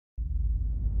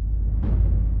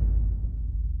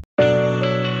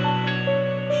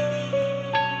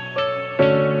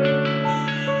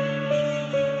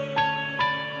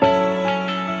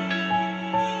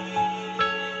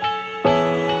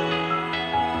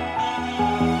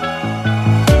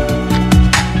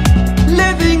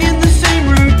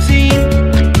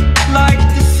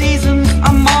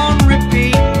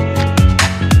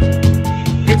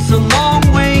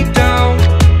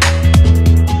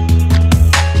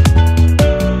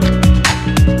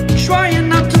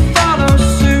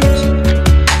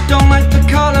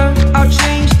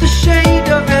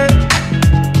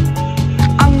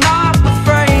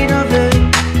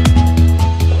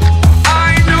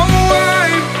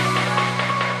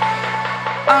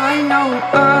know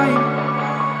I'm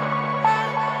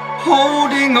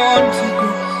holding on to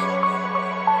this,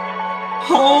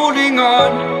 holding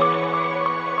on.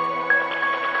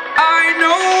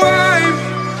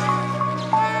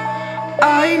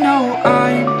 I know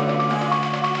I'm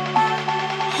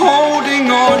holding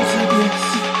on to this,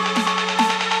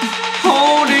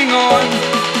 holding on.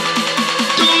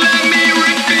 Don't let me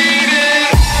repeat it.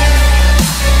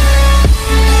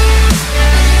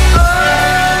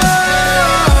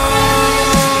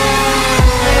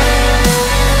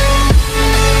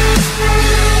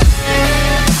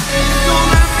 Don't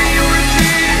let me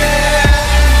repeat it.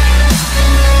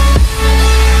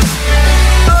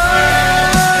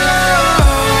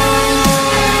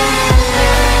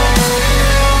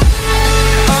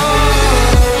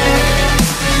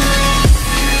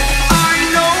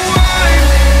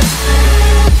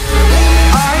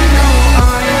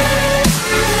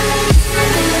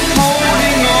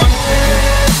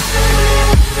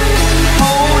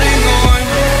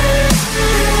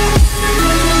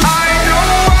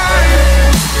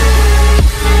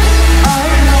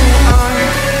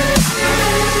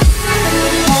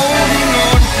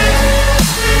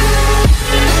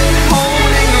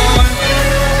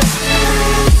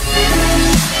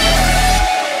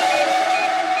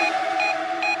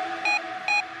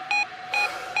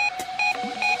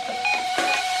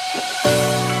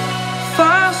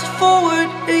 Fast forward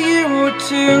a year or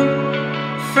two,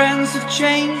 friends have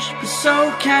changed, but so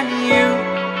can you,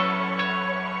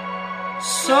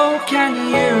 so can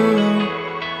you.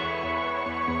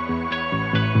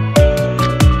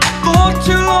 For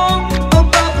too long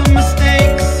about the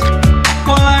mistakes,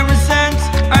 while I resent,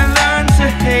 I learned to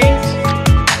hate.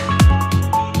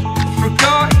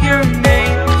 Forgot your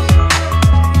names.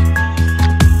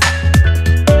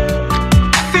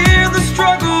 Fear the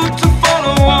struggle to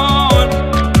follow on.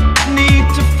 Need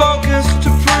to focus to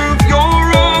prove you're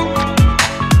wrong.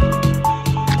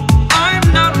 I'm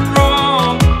not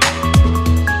wrong.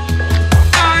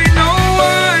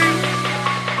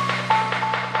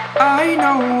 I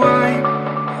know I'm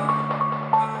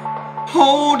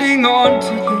holding on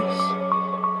to this,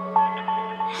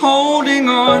 holding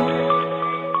on.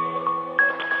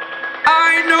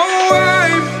 I know